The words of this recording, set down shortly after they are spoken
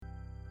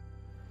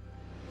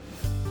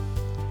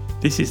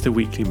This is the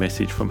weekly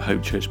message from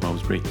Hope Church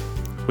Malmesbury.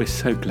 We're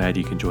so glad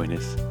you can join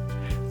us.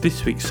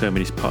 This week's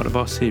sermon is part of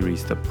our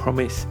series, The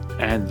Promise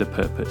and the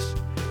Purpose.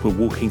 We're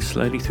walking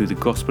slowly through the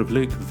Gospel of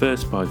Luke,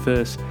 verse by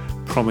verse,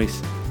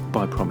 promise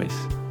by promise.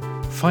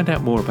 Find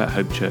out more about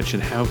Hope Church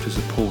and how to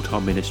support our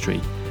ministry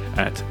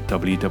at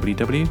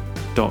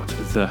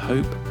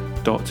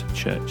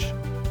www.thehope.church.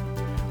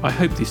 I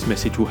hope this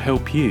message will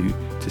help you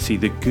to see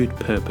the good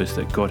purpose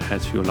that God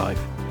has for your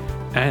life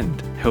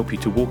and help you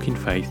to walk in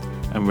faith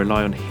and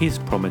rely on His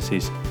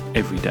promises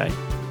every day.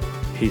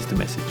 Here's the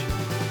message.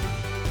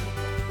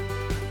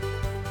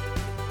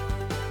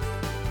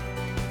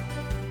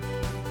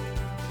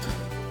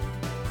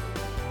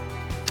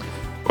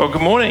 Well,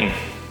 good morning.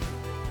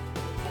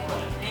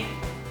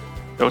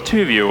 Well,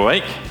 two of you are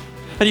awake,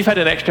 and you've had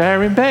an extra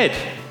hour in bed.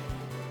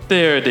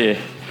 Dear, oh dear.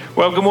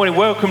 Well, good morning.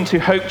 Welcome to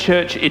Hope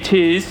Church. It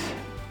is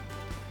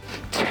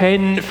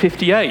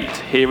 10:58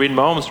 here in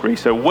Malmesbury,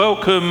 so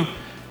welcome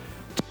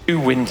to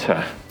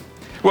winter.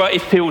 Well,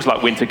 it feels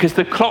like winter because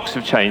the clocks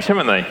have changed,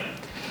 haven't they?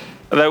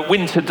 Although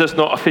winter does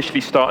not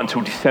officially start until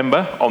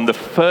December. On the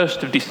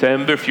 1st of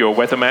December, if you're a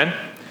weatherman.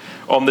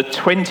 On the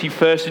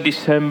 21st of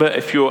December,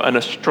 if you're an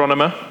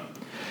astronomer.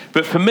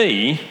 But for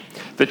me,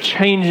 the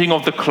changing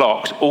of the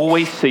clocks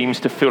always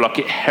seems to feel like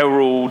it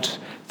heralds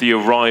the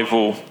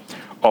arrival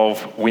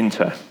of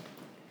winter.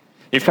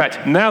 In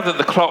fact, now that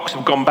the clocks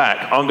have gone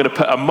back, I'm going to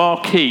put a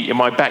marquee in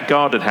my back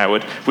garden,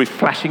 Howard, with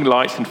flashing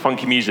lights and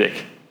funky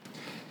music.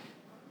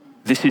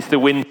 This is the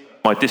wind of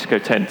my disco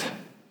tent.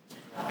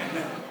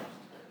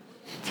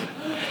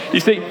 You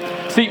see,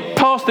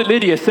 Pastor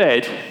Lydia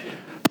said,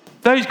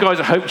 those guys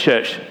at Hope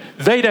Church,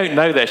 they don't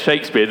know their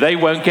Shakespeare. They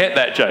won't get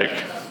that joke.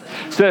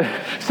 So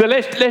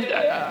let's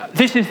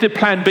this is the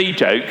Plan B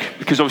joke,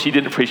 because obviously you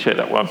didn't appreciate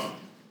that one.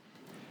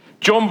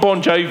 John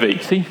Bon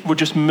Jovi, see, we've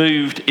just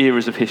moved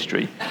eras of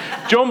history.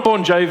 John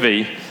Bon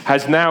Jovi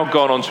has now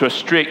gone onto a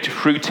strict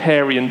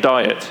fruitarian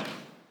diet.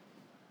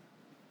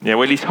 Yeah,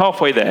 well, he's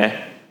halfway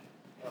there.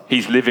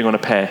 He's living on a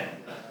pear.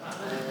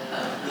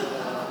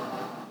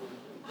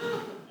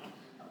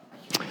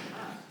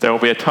 There will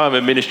be a time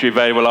of ministry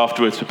available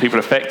afterwards for people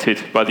affected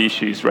by the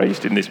issues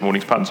raised in this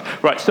morning's puns.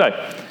 Right, so,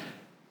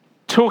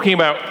 talking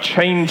about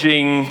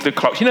changing the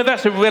clocks. You know,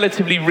 that's a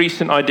relatively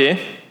recent idea.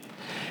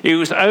 It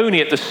was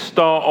only at the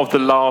start of the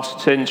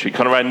last century,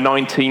 kind of around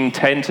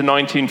 1910 to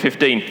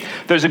 1915.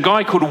 There was a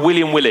guy called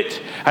William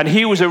Willett, and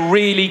he was a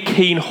really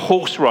keen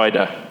horse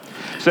rider.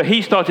 So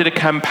he started a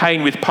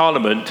campaign with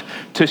Parliament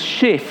to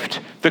shift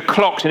the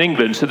clocks in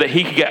England so that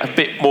he could get a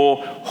bit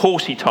more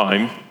horsey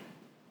time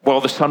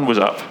while the sun was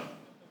up.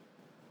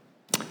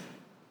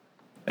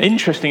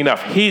 Interesting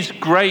enough, his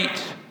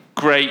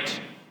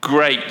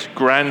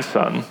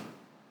great-great-great-grandson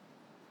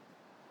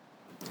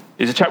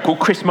is a chap called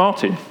Chris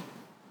Martin,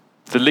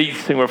 the lead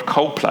singer of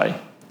Coldplay,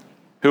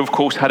 who of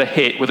course had a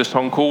hit with a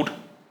song called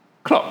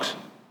Clocks,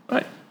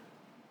 right?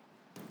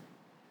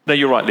 No,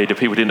 you're right, leader.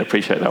 People didn't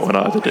appreciate that one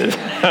either, did they?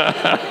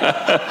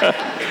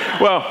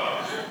 Well,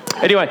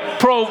 anyway,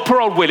 poor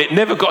old Willett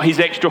never got his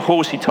extra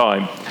horsey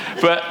time.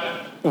 But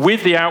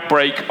with the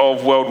outbreak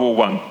of World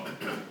War I,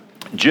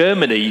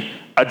 Germany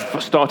had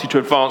started to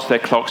advance their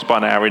clocks by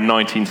an hour in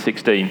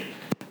 1916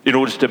 in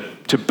order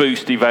to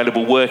boost the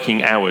available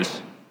working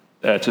hours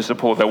to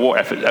support their war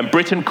effort. And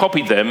Britain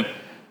copied them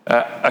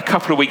a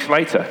couple of weeks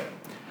later,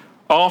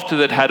 after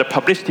they'd had a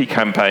publicity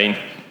campaign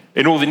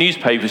in all the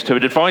newspapers to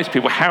advise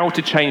people how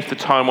to change the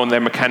time on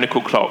their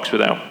mechanical clocks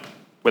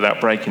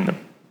without breaking them.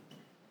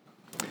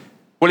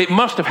 Well, it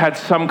must have had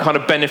some kind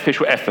of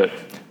beneficial effort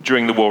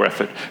during the war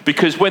effort,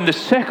 because when the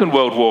Second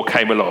World War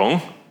came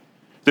along,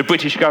 the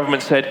British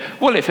government said,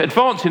 well, if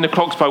advancing the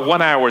clocks by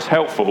 1 hour is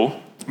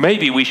helpful,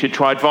 maybe we should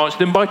try advancing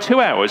them by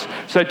 2 hours.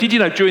 So did you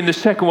know, during the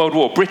Second World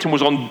War, Britain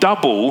was on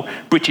double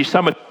British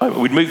summertime.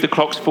 We'd move the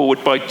clocks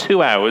forward by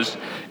 2 hours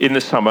in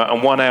the summer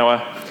and 1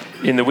 hour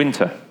in the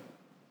winter.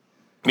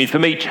 I mean, for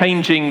me,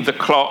 changing the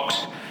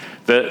clocks,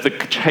 the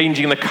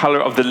changing the colour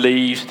of the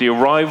leaves, the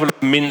arrival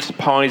of mince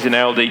pies in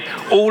Aldi,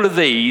 all of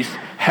these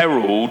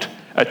herald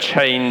a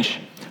change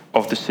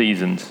of the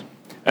seasons.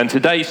 And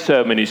today's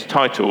sermon is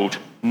titled,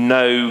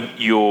 Know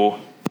Your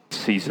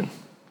Season.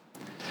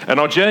 And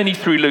our journey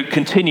through Luke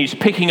continues,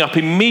 picking up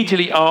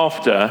immediately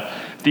after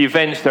the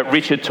events that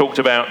Richard talked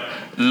about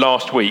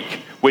last week,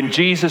 when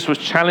Jesus was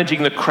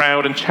challenging the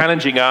crowd and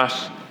challenging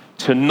us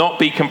to not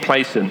be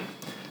complacent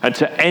and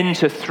to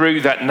enter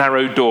through that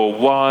narrow door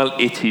while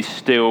it is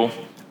still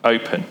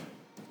open.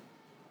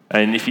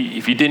 And if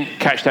you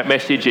didn't catch that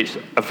message, it's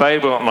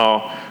available on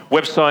our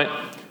website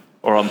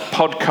or on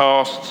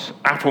podcasts,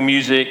 Apple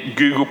Music,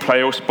 Google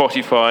Play or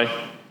Spotify.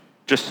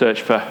 Just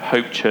search for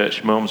Hope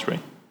Church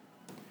Malmesbury.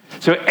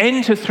 So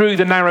enter through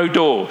the narrow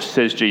door,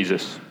 says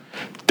Jesus.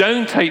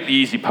 Don't take the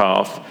easy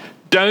path.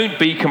 Don't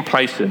be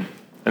complacent.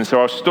 And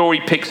so our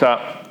story picks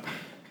up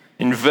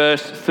in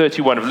verse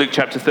 31 of Luke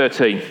chapter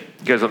 13.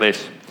 It goes like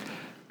this.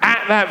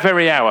 At that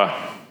very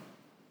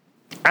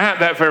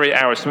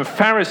hour, some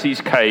Pharisees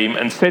came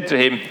and said to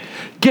him,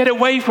 "Get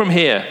away from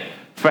here,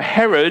 for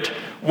Herod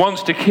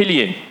wants to kill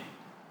you."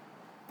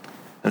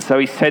 And so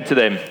he said to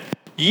them,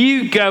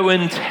 "You go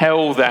and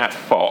tell that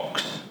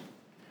fox,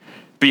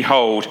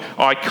 behold,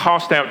 I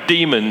cast out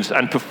demons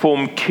and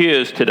perform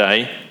cures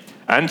today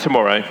and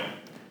tomorrow,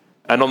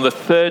 and on the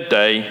third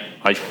day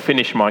I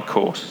finish my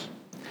course.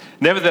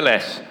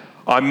 Nevertheless,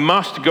 I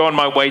must go on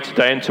my way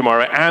today and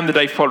tomorrow and the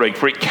day following,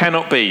 for it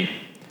cannot be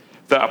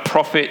that a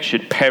prophet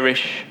should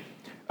perish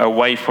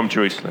away from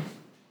Jerusalem.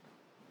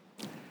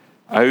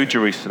 O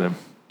Jerusalem,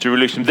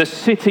 Jerusalem, the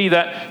city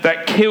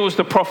that kills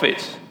the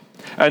prophets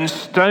and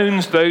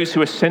stones those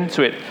who are sent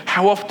to it.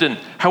 How often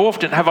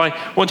have I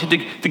wanted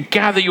to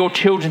gather your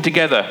children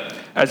together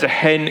as a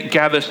hen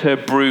gathers her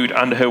brood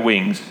under her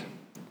wings,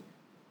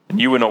 and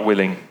you were not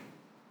willing.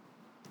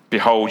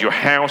 Behold, your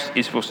house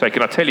is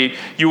forsaken. I tell you,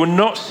 you will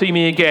not see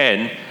me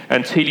again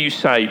until you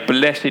say,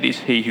 blessed is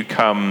he who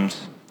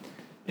comes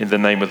in the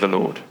name of the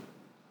Lord."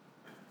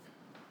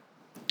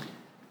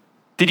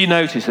 Did you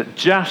notice that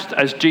just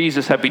as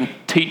Jesus had been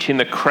teaching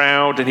the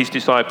crowd and his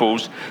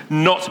disciples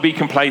not to be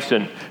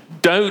complacent,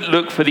 don't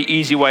look for the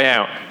easy way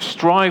out,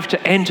 strive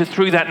to enter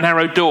through that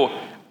narrow door,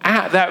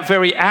 at that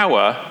very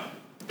hour,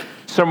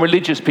 some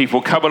religious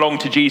people come along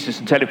to Jesus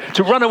and tell him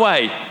to run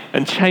away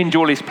and change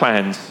all his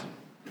plans.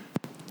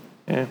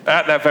 Yeah.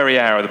 At that very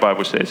hour, the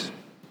Bible says.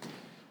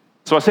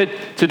 So I said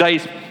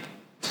today's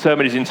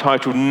sermon is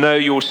entitled Know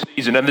Your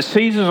Season. And the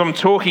seasons I'm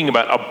talking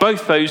about are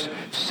both those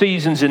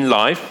seasons in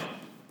life,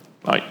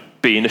 like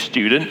being a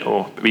student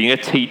or being a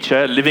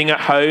teacher, living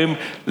at home,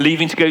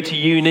 leaving to go to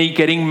uni,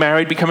 getting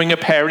married, becoming a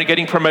parent,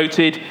 getting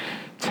promoted,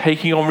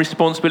 taking on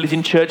responsibility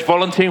in church,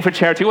 volunteering for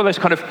charity, all those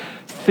kind of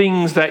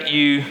things that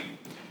you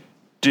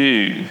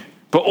do.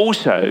 But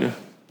also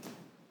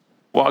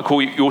what I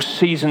call your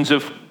seasons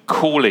of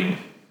calling.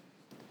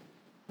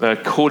 The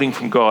calling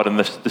from God and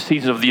the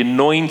season of the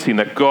anointing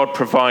that God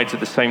provides at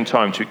the same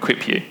time to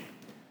equip you.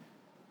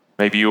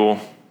 Maybe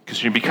you're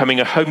considering becoming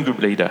a home group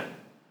leader,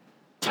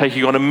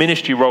 taking on a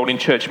ministry role in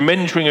church,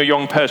 mentoring a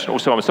young person, or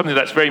so on, something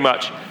that's very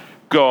much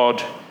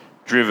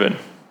God-driven.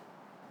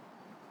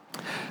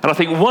 And I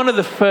think one of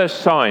the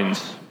first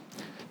signs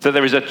that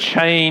there is a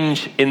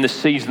change in the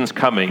seasons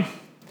coming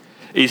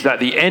is that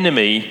the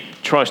enemy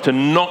tries to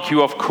knock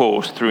you off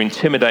course through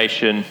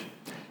intimidation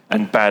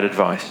and bad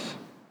advice.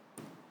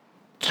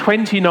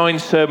 29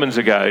 sermons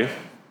ago,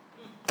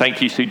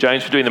 thank you, Sue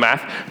Jones, for doing the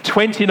math.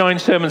 29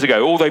 sermons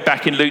ago, all the way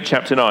back in Luke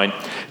chapter 9,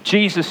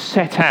 Jesus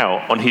set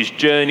out on his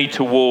journey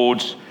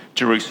towards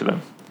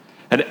Jerusalem.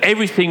 And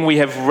everything we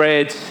have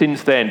read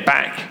since then,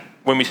 back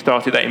when we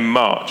started that in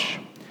March,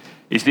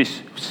 is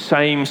this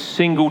same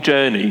single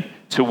journey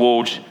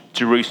towards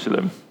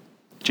Jerusalem.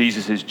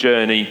 Jesus'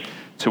 journey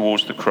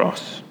towards the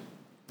cross.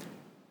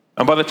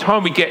 And by the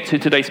time we get to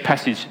today's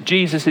passage,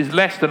 Jesus is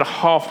less than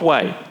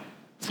halfway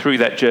through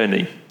that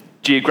journey,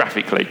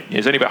 geographically.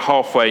 He's only about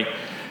halfway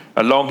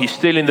along. He's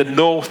still in the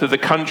north of the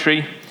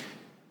country,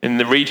 in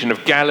the region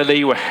of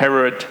Galilee, where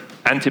Herod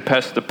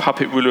Antipas, the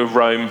puppet ruler of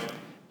Rome,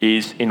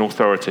 is in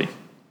authority.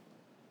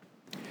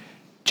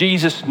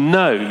 Jesus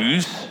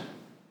knows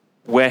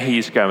where he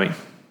is going.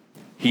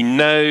 He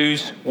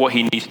knows what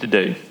he needs to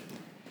do.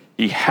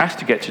 He has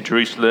to get to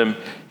Jerusalem.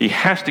 He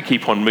has to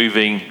keep on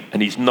moving,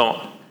 and he's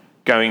not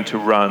going to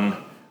run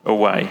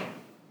away.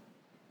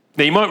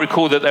 Now, you might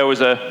recall that there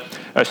was a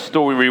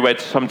story we read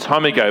some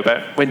time ago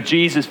about when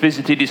Jesus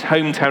visited his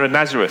hometown of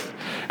Nazareth,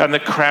 and the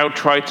crowd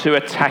tried to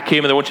attack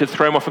him and they wanted to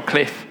throw him off a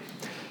cliff.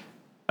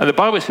 And the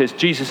Bible says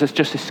Jesus has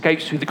just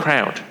escaped through the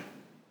crowd,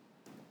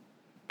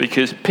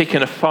 because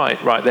picking a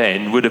fight right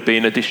then would have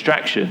been a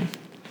distraction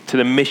to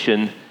the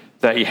mission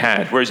that he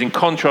had. Whereas in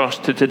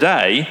contrast to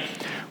today,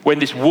 when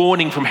this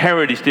warning from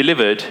Herod is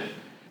delivered,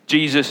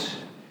 Jesus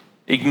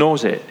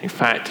ignores it. In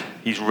fact,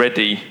 he's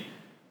ready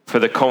for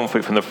the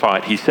conflict from the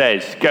fight. He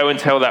says, go and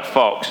tell that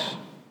fox,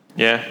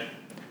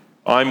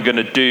 I'm going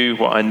to do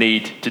what I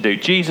need to do.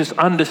 Jesus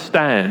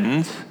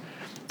understands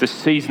the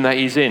season that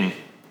he's in.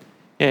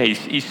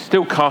 He's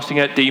still casting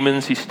out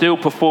demons. He's still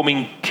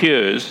performing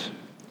cures.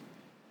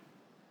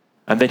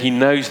 And then he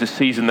knows the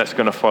season that's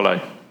going to follow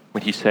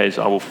when he says,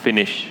 I will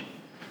finish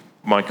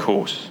my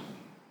course.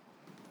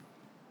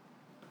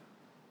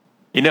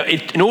 You know,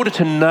 in order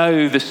to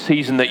know the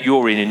season that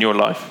you're in your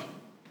life,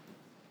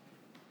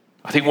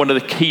 I think one of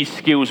the key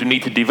skills we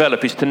need to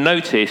develop is to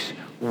notice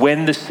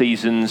when the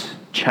seasons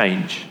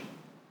change.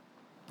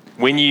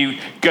 When you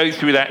go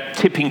through that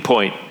tipping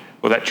point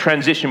or that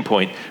transition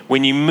point,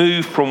 when you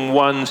move from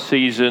one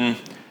season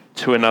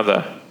to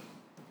another.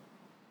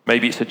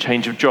 Maybe it's a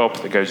change of job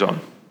that goes on,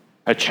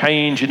 a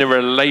change in a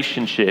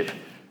relationship,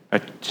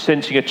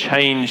 sensing a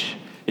change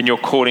in your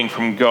calling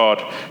from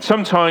God.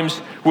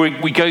 Sometimes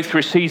we go through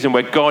a season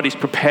where God is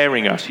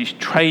preparing us, he's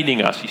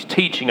training us, he's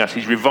teaching us,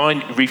 he's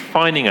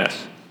refining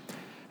us.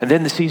 And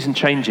then the season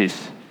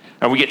changes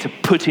and we get to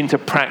put into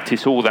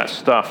practice all that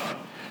stuff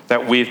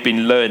that we've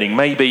been learning,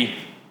 maybe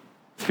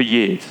for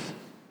years.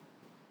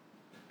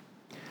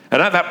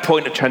 And at that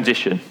point of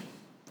transition,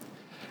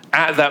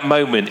 at that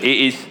moment, it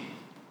is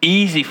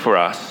easy for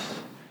us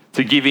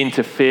to give in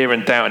to fear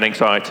and doubt and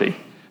anxiety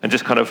and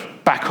just kind of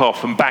back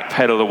off and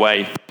backpedal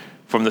away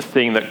from the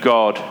thing that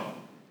God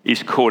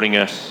is calling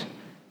us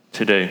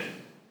to do.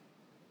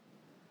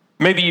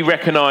 Maybe you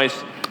recognize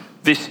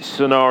this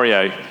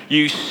scenario.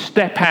 You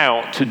step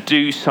out to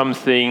do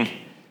something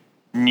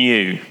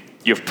new.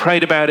 You've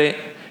prayed about it.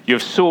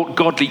 You've sought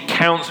godly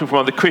counsel from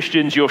other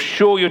Christians. You're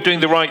sure you're doing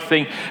the right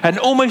thing. And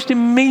almost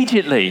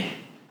immediately,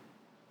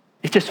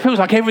 it just feels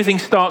like everything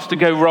starts to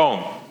go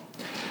wrong.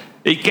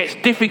 It gets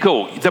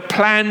difficult. The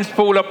plans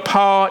fall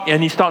apart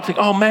and you start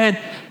thinking, oh man,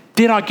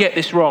 did I get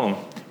this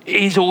wrong?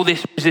 Is all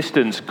this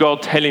resistance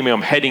God telling me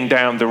I'm heading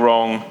down the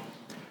wrong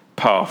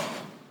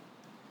path?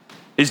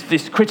 Is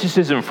this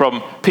criticism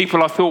from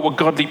people I thought were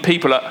godly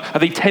people, are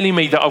they telling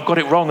me that I've got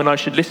it wrong and I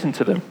should listen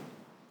to them?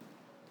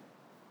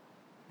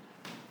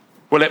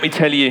 Well, let me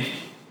tell you,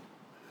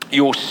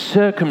 your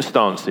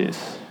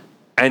circumstances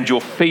and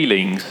your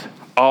feelings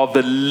are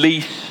the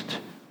least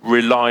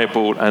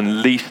reliable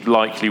and least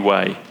likely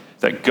way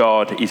that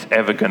God is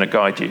ever going to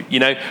guide you. You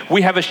know,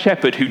 we have a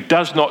shepherd who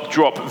does not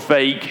drop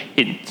vague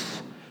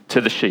hints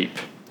to the sheep.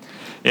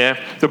 Yeah,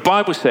 the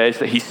Bible says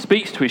that he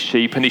speaks to his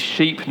sheep and his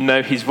sheep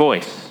know his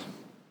voice.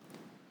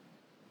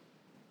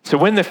 So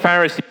when the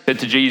Pharisees said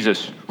to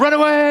Jesus, run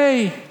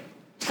away,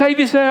 save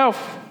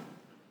yourself.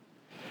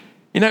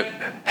 You know,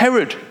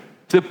 Herod,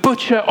 the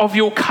butcher of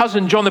your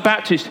cousin John the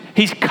Baptist,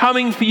 he's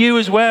coming for you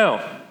as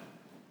well.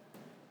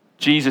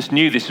 Jesus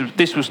knew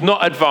this was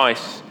not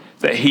advice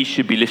that he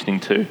should be listening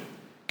to,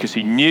 because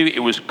he knew it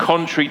was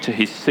contrary to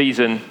his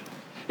season.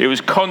 It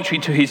was contrary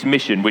to his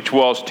mission, which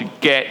was to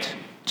get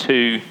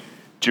to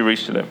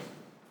Jerusalem.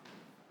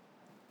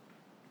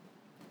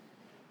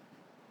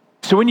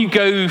 So when you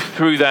go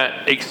through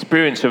that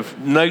experience of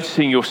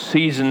noticing your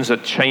seasons are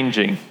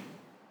changing,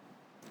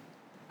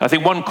 I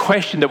think one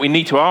question that we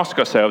need to ask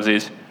ourselves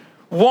is,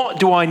 what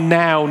do I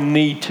now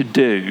need to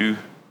do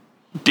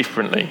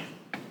differently?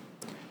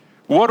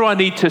 What do I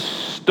need to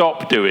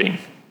stop doing?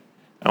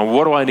 And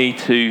what do I need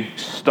to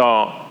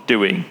start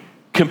doing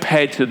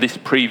compared to this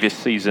previous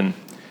season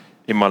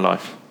in my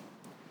life?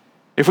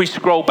 If we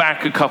scroll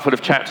back a couple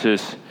of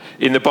chapters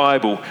in the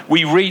Bible,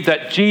 we read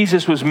that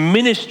Jesus was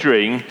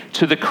ministering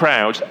to the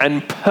crowds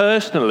and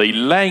personally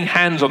laying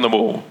hands on them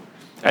all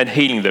and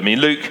healing them. In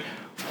Luke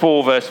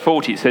 4 verse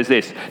 40, it says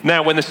this,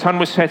 now when the sun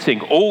was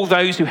setting, all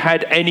those who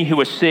had any who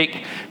were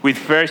sick with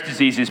various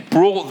diseases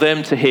brought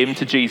them to him,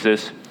 to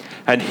Jesus,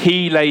 and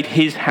he laid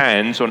his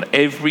hands on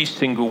every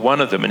single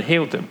one of them and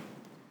healed them.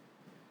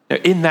 Now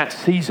in that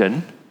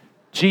season,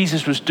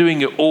 Jesus was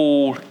doing it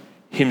all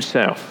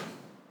himself.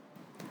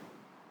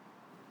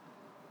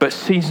 But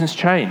seasons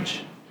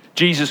change.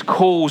 Jesus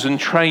calls and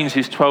trains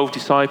his 12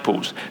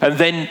 disciples and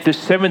then the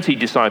 70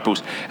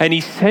 disciples, and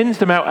he sends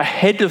them out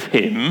ahead of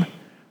him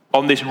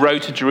on this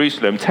road to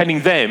Jerusalem,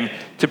 telling them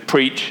to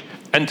preach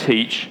and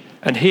teach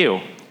and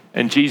heal.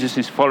 And Jesus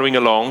is following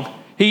along.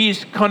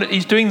 He's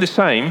doing the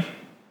same,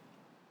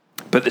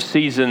 but the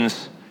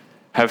seasons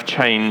have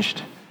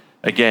changed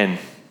again.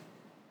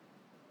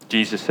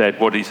 Jesus said,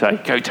 what did he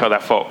say? Go tell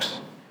that fox,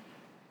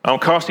 I'm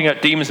casting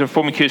out demons and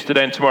performing cures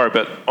today and tomorrow,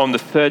 but on the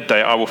third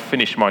day I will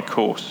finish my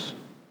course.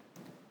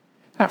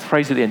 That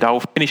phrase at the end, I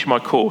will finish my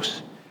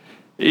course.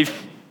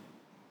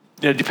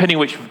 Depending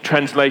which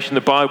translation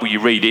of the Bible you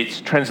read, it's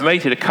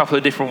translated a couple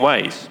of different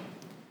ways.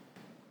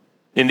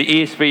 In the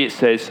ESV it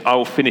says, I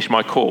will finish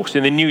my course.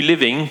 In the New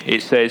Living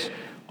it says,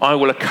 I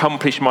will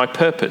accomplish my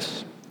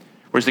purpose.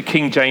 Whereas the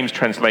King James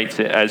translates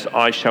it as,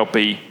 I shall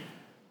be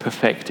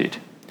perfected.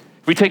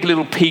 If we take a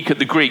little peek at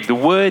the Greek, the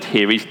word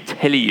here is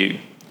teleu.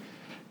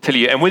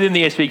 And within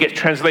the ESV it gets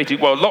translated,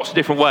 well, lots of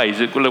different ways.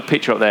 There's a little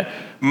picture up there.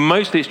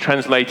 Mostly it's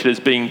translated as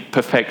being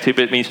perfected,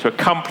 but it means to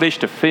accomplish,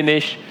 to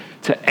finish,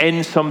 to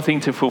end something,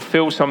 to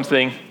fulfill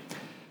something,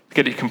 to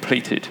get it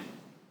completed.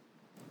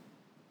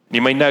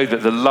 You may know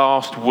that the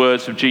last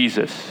words of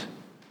Jesus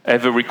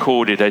ever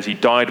recorded as he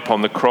died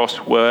upon the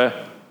cross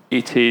were,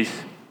 it is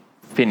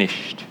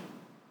finished.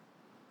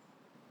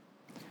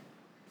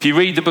 If you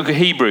read the book of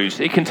Hebrews,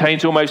 it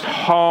contains almost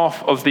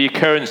half of the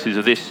occurrences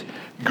of this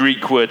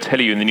Greek word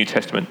teleu in the New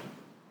Testament.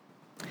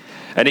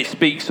 And it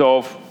speaks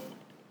of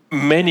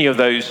many of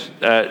those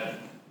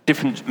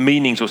different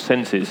meanings or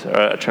senses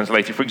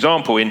translated. For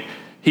example, in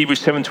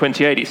Hebrews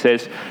 7:28, it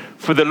says,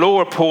 for the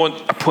law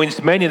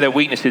appoints many of their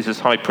weaknesses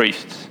as high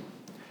priests,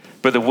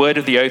 but the word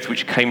of the oath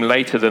which came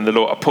later than the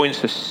law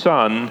appoints a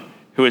son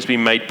who has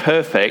been made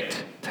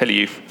perfect,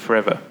 teleu,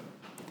 forever.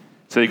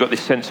 So you've got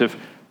this sense of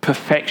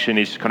perfection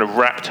is kind of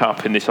wrapped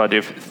up in this idea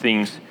of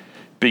things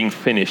being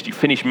finished. You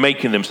finish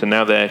making them, so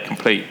now they're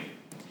complete.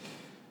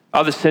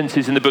 Other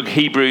senses in the book of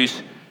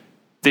Hebrews,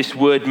 this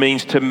word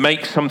means to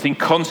make something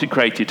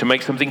consecrated, to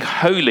make something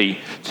holy,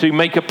 to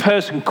make a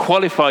person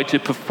qualified to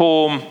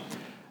perform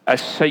a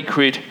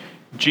sacred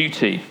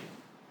duty.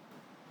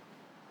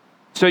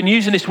 So in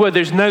using this word,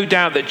 there's no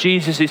doubt that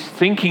Jesus is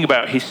thinking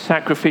about his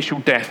sacrificial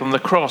death on the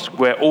cross,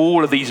 where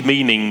all of these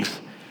meanings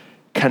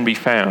can be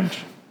found.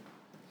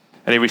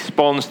 And he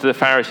responds to the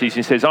Pharisees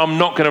and says, I'm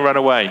not going to run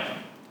away.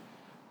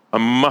 I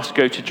must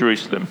go to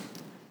Jerusalem,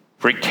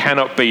 for it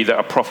cannot be that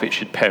a prophet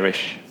should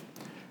perish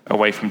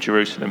away from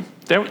Jerusalem.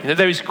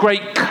 There is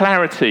great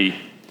clarity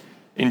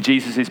in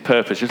Jesus'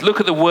 purpose. Just look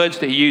at the words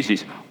that he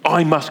uses.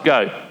 I must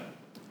go.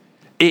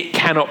 It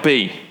cannot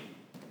be.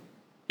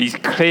 He's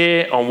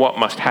clear on what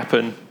must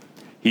happen.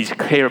 He's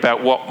clear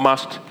about what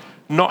must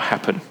not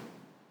happen.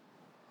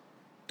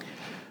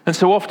 And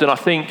so often I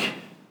think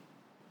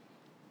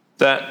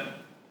that,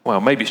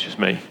 well, maybe it's just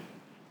me,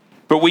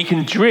 but we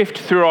can drift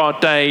through our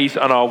days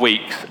and our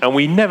weeks and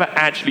we never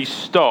actually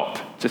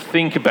stop to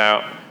think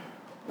about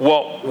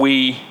what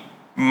we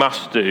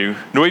must do,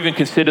 nor even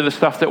consider the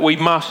stuff that we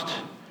must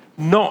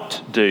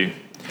not do.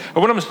 And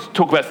when I'm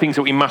talking about things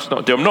that we must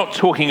not do, I'm not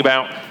talking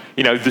about,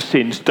 the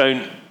sins.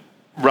 Don't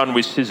run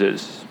with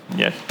scissors.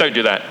 Yeah, don't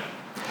do that.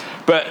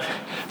 But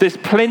there's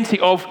plenty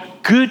of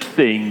good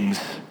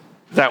things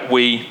that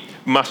we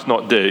must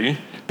not do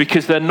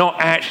because they're not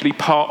actually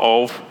part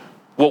of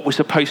what we're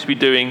supposed to be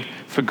doing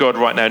for God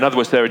right now. In other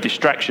words, they're a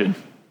distraction.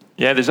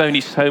 Yeah, there's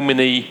only so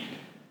many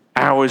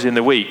hours in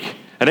the week.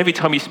 And every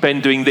time you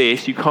spend doing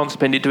this, you can't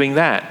spend it doing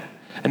that.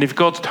 And if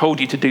God's told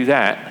you to do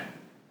that,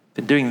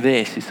 then doing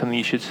this is something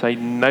you should say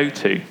no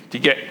to. Do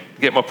you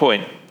get my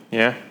point?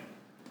 Yeah?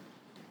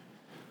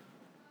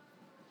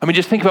 I mean,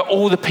 just think about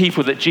all the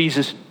people that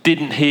Jesus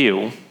didn't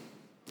heal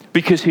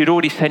because he had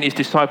already sent his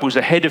disciples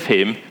ahead of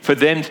him for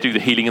them to do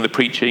the healing and the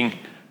preaching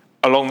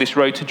along this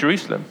road to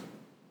Jerusalem.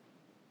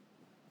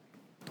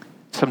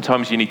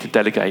 Sometimes you need to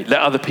delegate. Let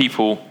other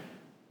people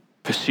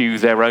pursue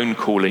their own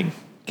calling.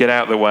 Get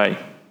out of the way.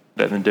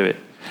 Let them do it.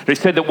 They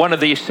said that one of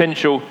the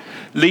essential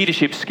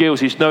leadership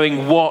skills is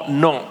knowing what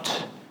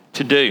not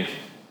to do.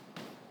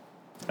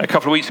 A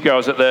couple of weeks ago, I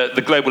was at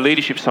the Global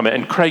Leadership Summit,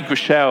 and Craig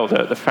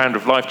Groeschel, the founder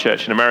of Life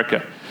Church in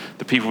America,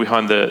 the people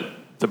behind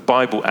the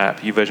Bible app,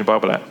 YouVersion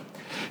Bible app,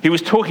 he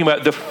was talking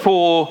about the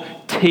 4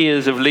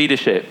 tiers of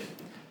leadership.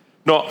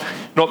 Not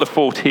the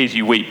 4 tiers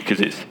you weep because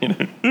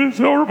it's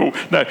horrible.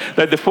 No,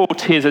 the 4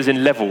 tiers as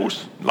in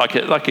levels, like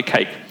a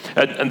cake.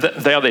 And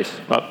they are this,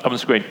 up on the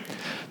screen.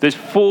 There's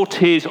 4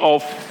 tiers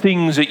of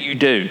things that you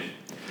do.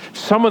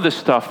 Some of the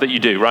stuff that you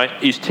do, right,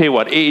 is tier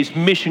 1. It is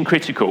mission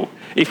critical.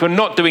 If you're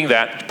not doing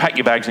that, pack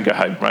your bags and go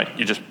home, right?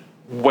 You're just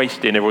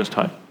wasting everyone's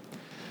time.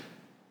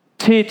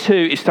 Tier 2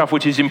 is stuff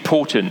which is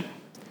important.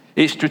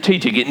 It's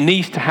strategic. It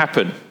needs to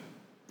happen.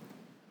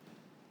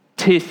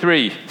 Tier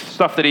 3,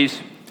 stuff that is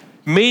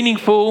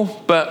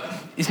meaningful, but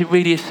is it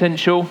really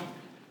essential?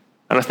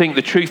 And I think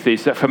the truth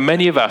is that for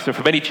many of us and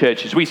for many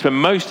churches, we spend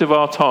most of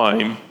our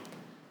time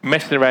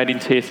messing around in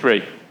tier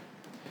 3.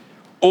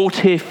 Or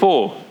tier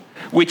 4,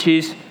 which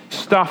is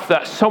stuff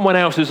that someone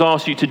else has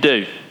asked you to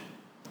do.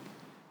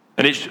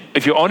 And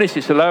if you're honest,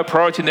 it's a lower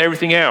priority than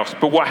everything else.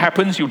 But what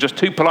happens? You're just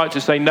too polite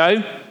to say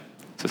no.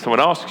 So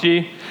someone asks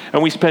you,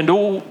 and we spend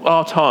all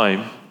our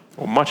time,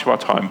 or much of our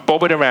time,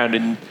 bobbing around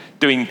and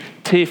doing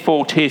tier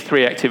 4, tier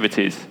 3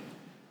 activities.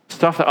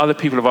 Stuff that other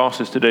people have asked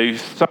us to do,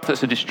 stuff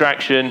that's a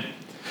distraction,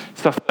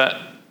 stuff that,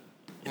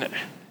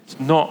 it's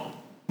not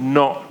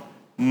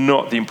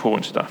the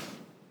important stuff.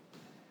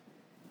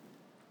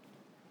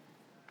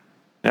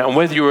 Now, and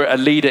whether you're a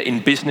leader in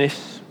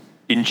business,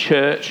 in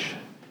church,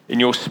 in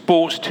your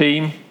sports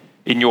team,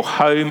 in your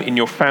home, in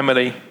your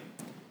family,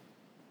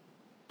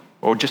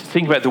 or just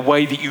think about the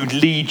way that you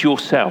lead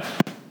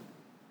yourself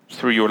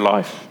through your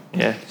life.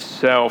 Yeah,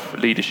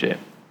 self-leadership.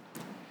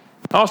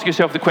 Ask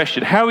yourself the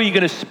question, how are you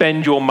going to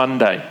spend your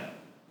Monday?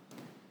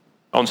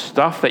 On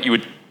stuff that you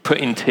would put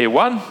in tier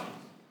 1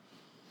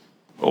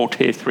 or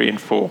tier 3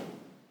 and 4?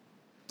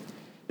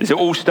 Is it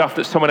all stuff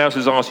that someone else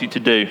has asked you to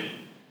do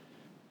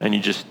and you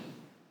just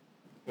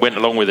went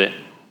along with it?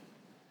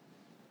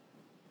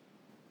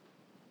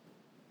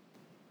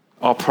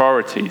 Our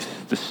priorities,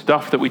 the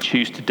stuff that we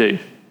choose to do,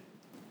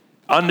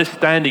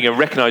 understanding and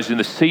recognizing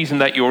the season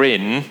that you're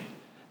in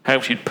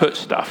helps you put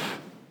stuff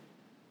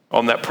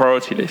on that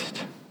priority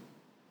list.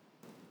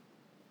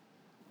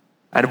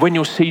 And when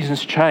your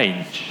seasons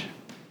change,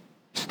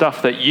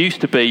 stuff that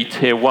used to be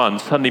tier 1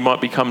 suddenly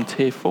might become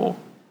tier 4.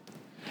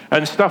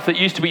 And stuff that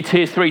used to be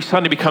tier 3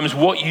 suddenly becomes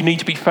what you need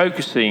to be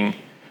focusing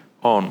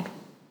on.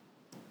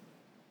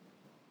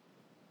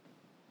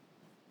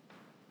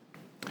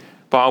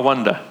 But I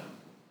wonder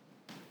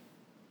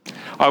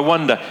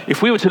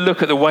if we were to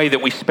look at the way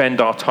that we spend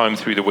our time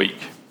through the week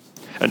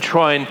and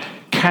try and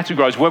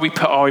categorize where we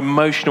put our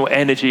emotional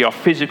energy, our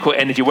physical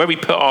energy, where we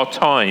put our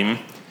time,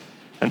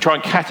 and try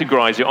and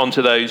categorize it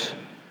onto those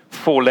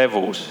 4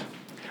 levels,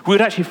 we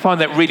would actually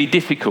find that really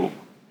difficult.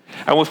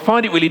 And we'll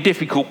find it really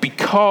difficult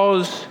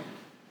because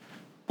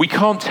we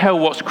can't tell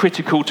what's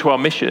critical to our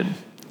mission,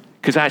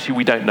 because actually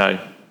we don't know.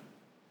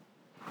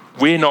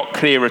 We're not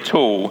clear at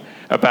all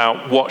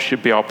about what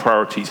should be our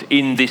priorities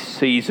in this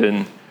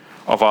season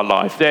of our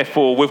life.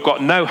 Therefore, we've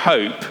got no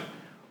hope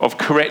of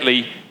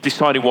correctly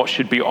deciding what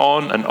should be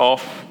on and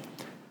off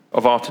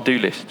of our to-do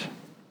list.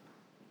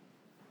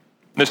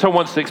 Now, someone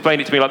wants to explain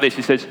it to me like this.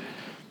 He says,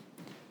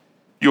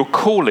 your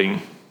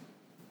calling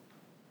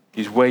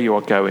is where you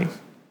are going.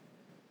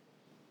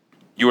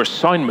 Your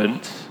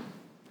assignments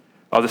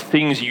are the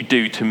things you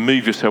do to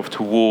move yourself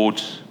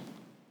towards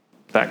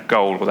that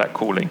goal or that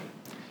calling.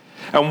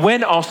 And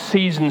when our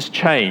seasons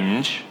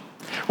change,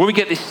 when we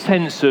get this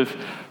sense of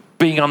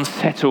being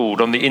unsettled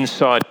on the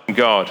inside from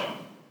God.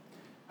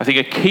 I think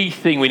a key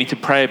thing we need to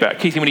pray about, a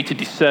key thing we need to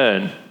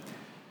discern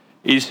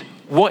is,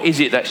 what is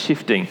it that's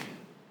shifting?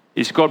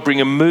 Is God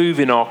bring a move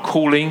in our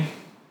calling?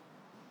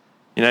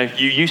 You know,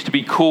 you used to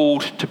be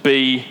called to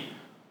be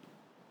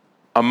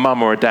a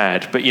mum or a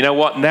dad, but you know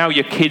what? Now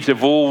your kids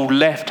have all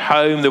left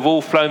home, they've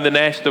all flown the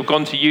nest, they've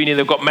gone to uni,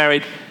 they've got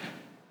married,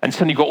 and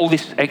suddenly you've got all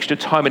this extra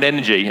time and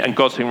energy, and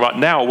God's saying, right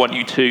now I want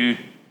you to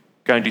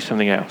go and do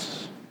something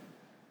else.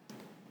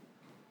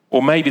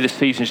 Or maybe the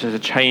season has a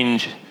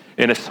change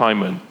in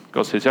assignment.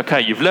 God says,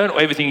 okay, you've learned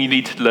everything you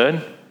need to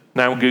learn,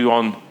 now go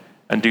on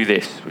and do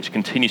this, which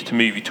continues to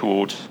move you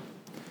towards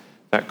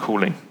that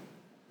calling.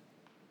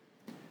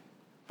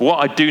 What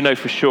I do know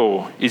for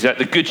sure is that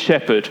the Good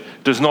Shepherd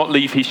does not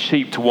leave his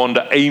sheep to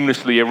wander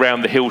aimlessly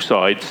around the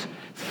hillsides,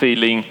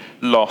 feeling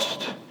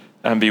lost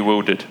and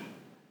bewildered.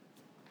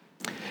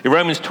 In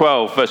Romans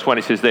 12, verse 1,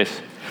 it says this: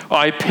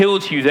 I appeal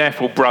to you,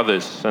 therefore,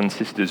 brothers and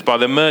sisters, by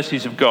the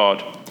mercies of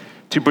God,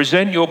 to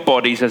present your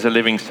bodies as a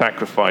living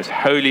sacrifice,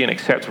 holy and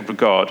acceptable to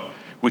God,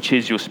 which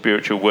is your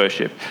spiritual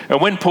worship.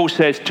 And when Paul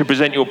says to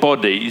present your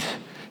bodies,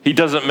 he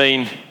doesn't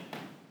mean,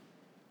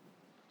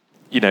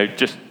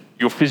 just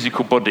your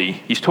physical body.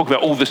 He's talking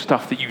about all the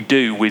stuff that you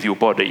do with your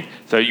body.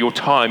 So your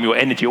time, your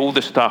energy, all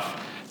the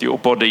stuff that your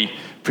body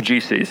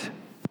produces.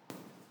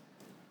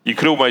 You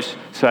could almost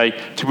say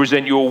to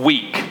present your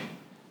week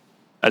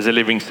as a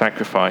living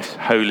sacrifice,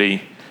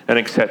 holy and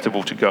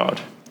acceptable to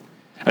God.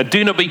 And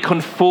do not be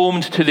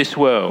conformed to this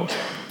world,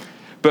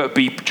 but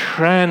be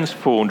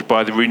transformed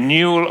by the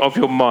renewal of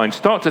your mind.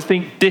 Start to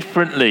think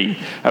differently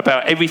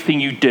about everything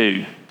you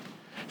do.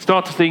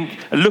 Start to think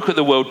and look at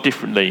the world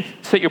differently.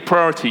 Set your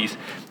priorities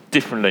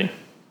differently.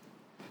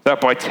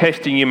 That by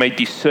testing you may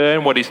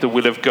discern what is the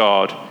will of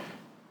God,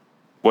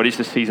 what is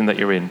the season that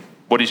you're in,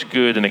 what is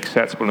good and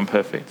acceptable and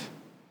perfect.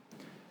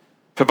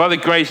 For by the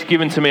grace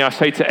given to me, I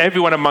say to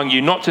everyone among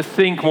you, not to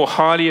think more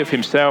highly of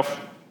himself,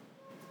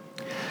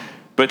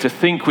 but to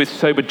think with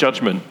sober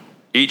judgment,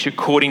 each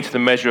according to the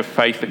measure of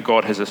faith that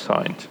God has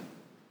assigned.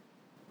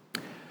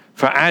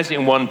 For as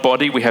in one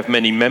body we have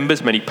many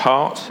members, many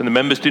parts, and the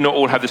members do not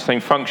all have the same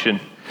function,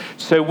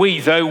 so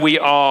we, though we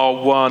are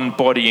one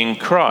body in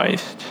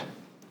Christ,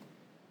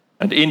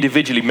 and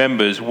individually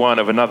members one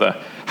of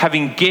another,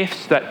 having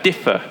gifts that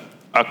differ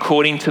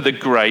according to the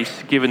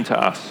grace given to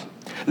us,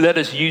 let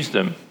us use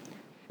them.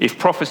 If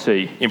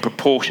prophecy, in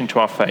proportion to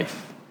our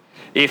faith.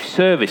 If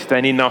service,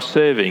 then in our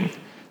serving.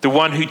 The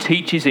one who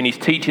teaches in his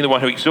teaching, the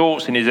one who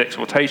exhorts in his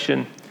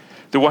exhortation,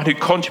 the one who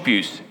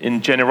contributes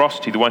in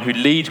generosity, the one who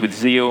leads with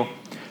zeal,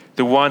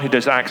 the one who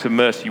does acts of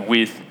mercy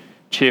with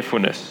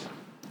cheerfulness.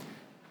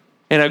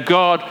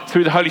 God,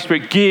 through the Holy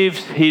Spirit,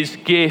 gives his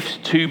gifts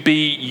to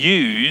be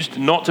used,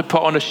 not to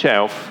put on a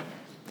shelf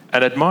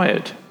and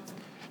admired.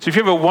 So if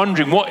you're ever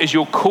wondering, what is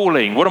your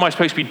calling? What am I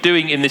supposed to be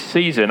doing in this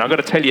season? I've got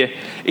to tell you,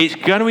 it's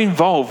going to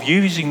involve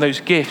using those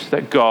gifts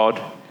that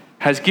God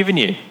has given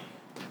you.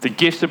 The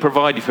gifts are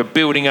provided for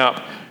building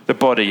up the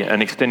body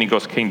and extending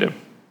God's kingdom.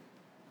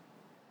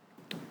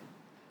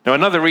 Now,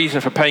 another reason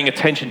for paying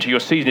attention to your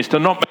season is to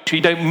not make sure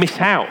you don't miss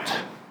out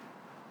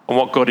on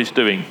what God is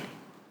doing.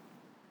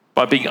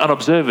 By being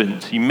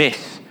unobservant, you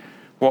miss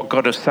what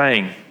God is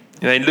saying.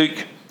 In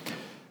Luke,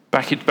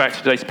 back to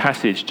today's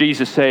passage,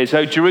 Jesus says,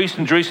 "Oh,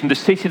 Jerusalem, Jerusalem, the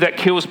city that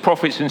kills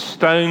prophets and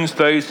stones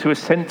those who are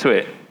sent to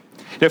it."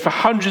 For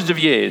hundreds of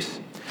years,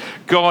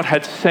 God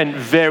had sent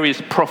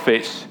various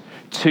prophets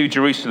to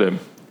Jerusalem,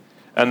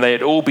 and they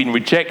had all been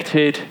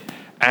rejected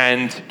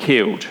and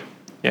killed.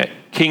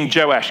 King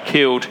Joash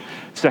killed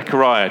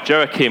Zechariah,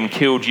 Joachim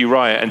killed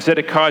Uriah, and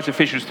Zedekiah's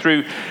officials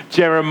threw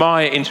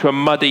Jeremiah into a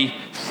muddy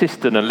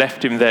cistern and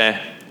left him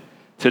there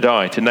to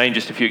die, to name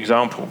just a few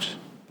examples.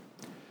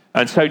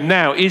 And so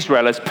now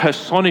Israel, as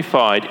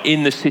personified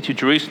in the city of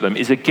Jerusalem,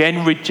 is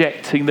again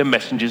rejecting the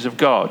messengers of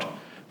God.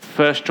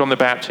 First John the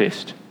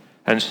Baptist,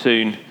 and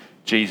soon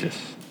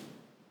Jesus.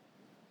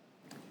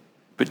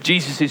 But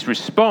Jesus'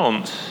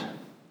 response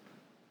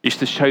is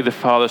to show the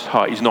Father's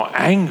heart. He's not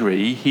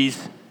angry,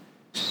 he's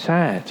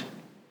sad.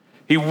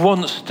 He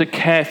wants to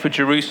care for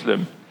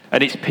Jerusalem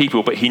and its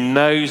people, but he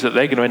knows that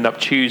they're going to end up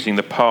choosing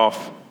the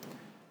path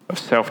of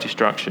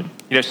self-destruction.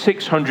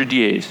 600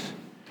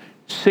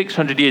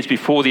 years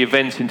before the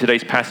events in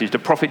today's passage, the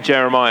prophet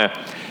Jeremiah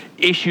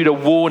issued a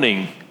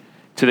warning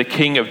to the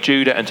king of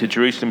Judah and to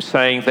Jerusalem,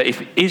 saying that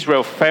if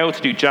Israel failed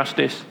to do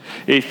justice,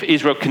 if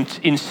Israel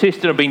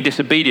insisted on being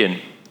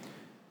disobedient,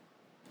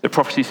 the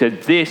prophecy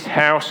said, "This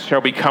house shall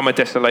become a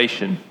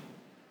desolation.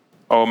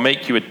 I will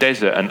make you a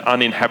desert, an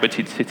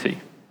uninhabited city."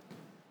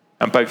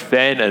 And both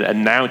then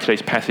and now in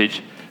today's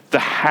passage, the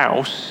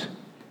house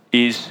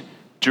is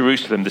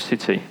Jerusalem, the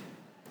city.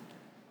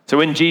 So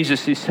when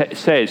Jesus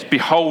says,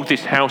 "Behold,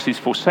 this house is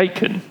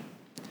forsaken,"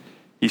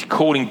 he's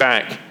calling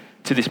back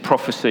to this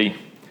prophecy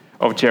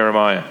of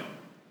Jeremiah.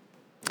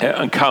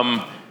 And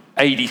come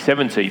AD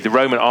 70, the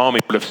Roman army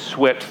will have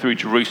swept through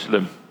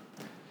Jerusalem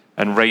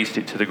and razed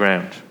it to the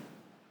ground.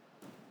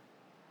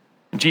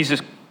 And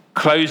Jesus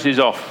closes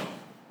off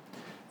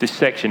this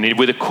section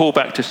with a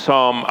callback to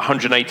Psalm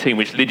 118,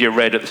 which Lydia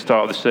read at the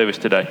start of the service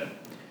today.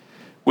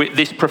 With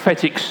this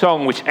prophetic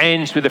song, which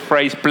ends with the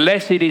phrase,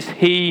 "Blessed is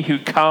he who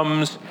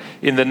comes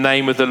in the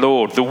name of the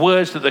Lord." The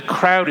words that the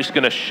crowd is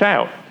going to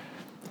shout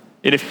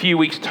in a few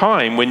weeks'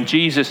 time when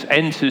Jesus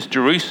enters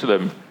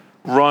Jerusalem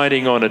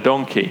riding on a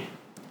donkey.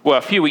 Well,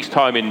 a few weeks'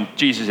 time in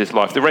Jesus'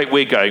 life. The rate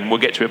we're going, we'll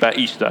get to about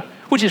Easter,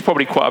 which is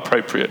probably quite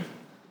appropriate.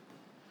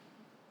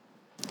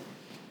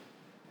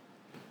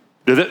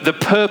 The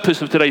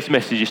purpose of today's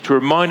message is to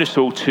remind us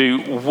all to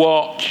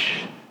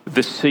watch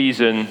the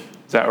season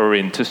that we're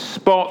in, to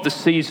spot the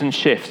season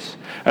shifts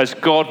as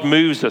God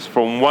moves us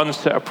from one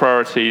set of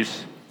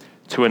priorities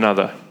to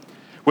another.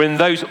 When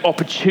those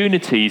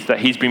opportunities that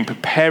he's been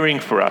preparing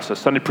for us are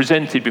suddenly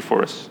presented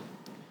before us.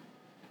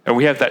 And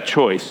we have that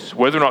choice,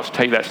 whether or not to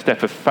take that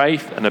step of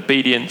faith and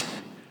obedience,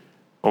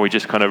 or we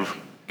just kind of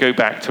go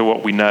back to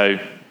what we know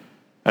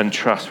and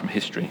trust from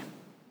history.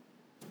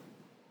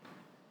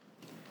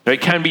 Now,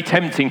 it can be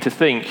tempting to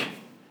think,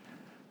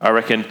 I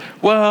reckon,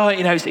 well,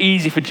 it's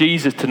easy for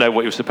Jesus to know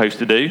what you're supposed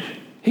to do.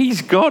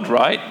 He's God,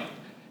 right?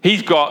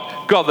 He's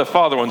got God the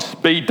Father on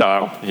speed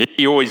dial.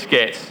 He always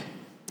gets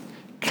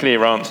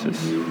clear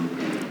answers.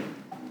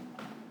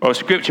 Well,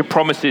 Scripture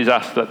promises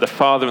us that the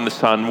Father and the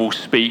Son will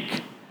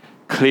speak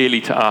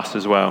clearly to us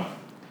as well.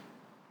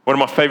 One of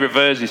my favorite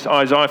verses,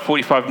 Isaiah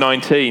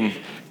 45:19.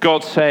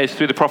 God says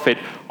through the prophet,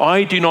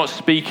 "I do not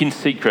speak in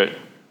secret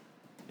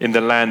in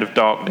the land of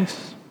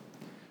darkness.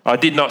 I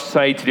did not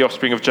say to the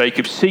offspring of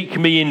Jacob, 'Seek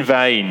me in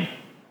vain.'"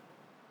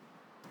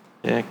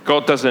 Yeah,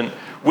 God doesn't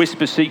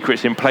whisper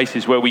secrets in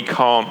places where we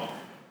can't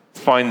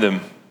find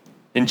them.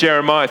 In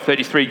Jeremiah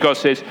 33, God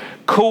says,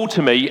 "Call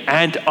to me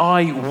and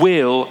I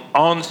will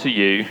answer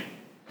you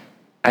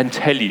and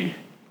tell you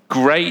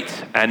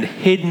great and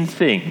hidden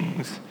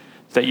things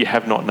that you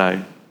have not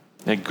known."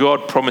 And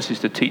God promises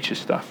to teach us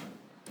stuff.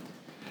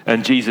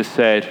 And Jesus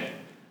said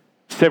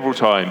several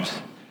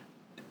times,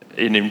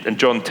 in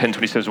John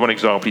 10:27 is one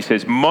example, he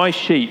says, "My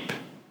sheep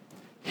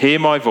hear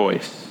my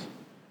voice.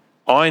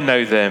 I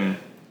know them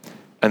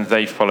and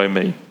they follow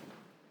me."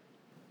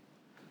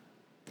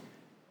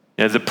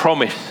 The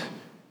promise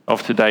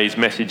of today's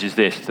message is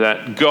this,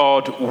 that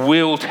God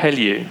will tell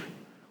you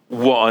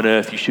what on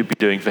earth you should be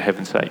doing for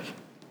heaven's sake.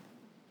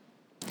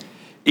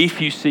 If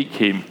you seek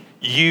him,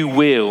 you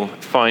will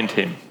find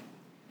him.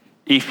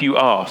 If you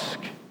ask,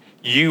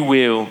 you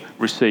will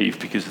receive,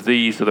 because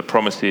these are the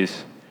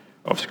promises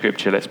of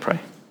Scripture. Let's pray.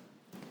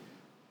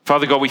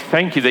 Father God, we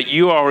thank you that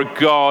you are a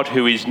God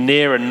who is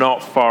near and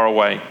not far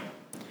away.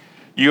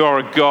 You are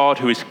a God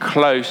who is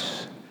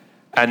close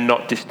and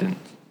not distant.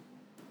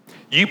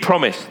 You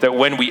promise that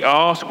when we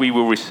ask, we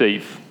will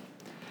receive.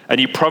 And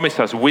you promise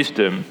us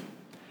wisdom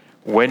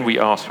when we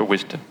ask for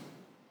wisdom.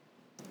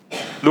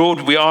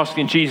 Lord, we ask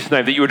in Jesus'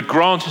 name that you would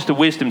grant us the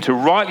wisdom to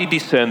rightly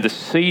discern the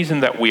season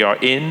that we are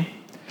in,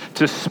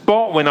 to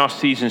spot when our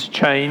seasons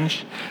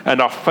change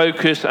and our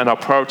focus and our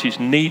priorities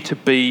need to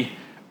be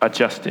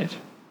adjusted.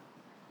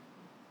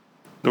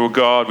 Lord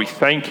God, we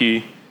thank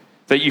you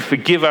that you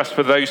forgive us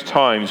for those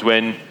times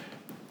when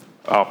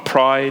our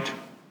pride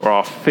or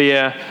our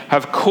fear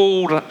have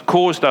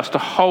caused us to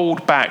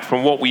hold back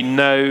from what we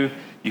know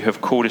you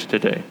have called us to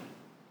do.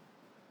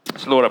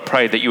 So Lord, I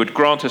pray that you would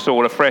grant us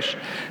all a fresh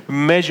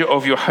measure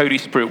of your Holy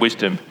Spirit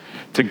wisdom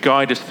to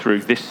guide us through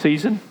this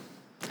season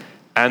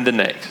and the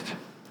next.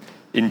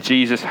 In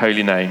Jesus'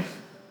 holy name.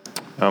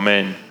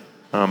 Amen.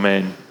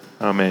 Amen.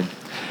 Amen.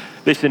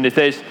 Listen, if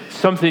there's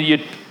something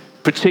you'd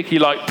particularly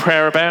like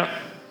prayer about,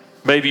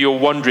 maybe you're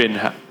wondering,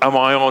 am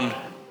I on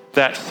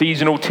that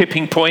seasonal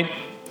tipping point?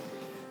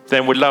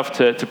 Then we'd love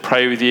to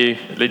pray with you.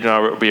 Lydia and I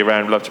will be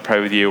around. We'd love to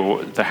pray with you,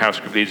 or the house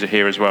group leaders are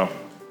here as well.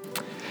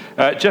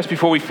 Just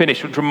before we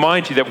finish, I want to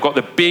remind you that we've got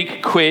the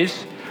big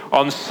quiz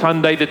on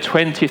Sunday, the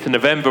 20th of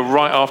November,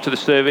 right after the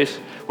service.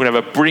 We're going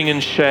to have a bring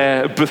and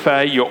share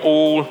buffet. You're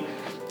all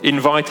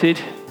invited.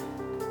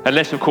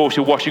 Unless, of course,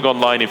 you're watching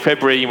online in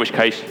February, in which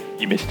case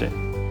you missed it.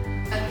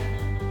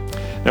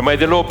 Now may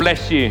the Lord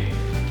bless you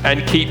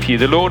and keep you.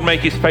 The Lord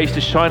make his face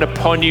to shine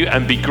upon you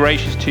and be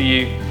gracious to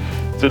you.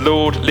 The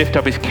Lord lift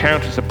up his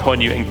countenance upon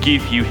you and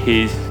give you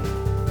his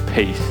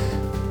peace.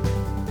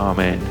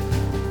 Amen.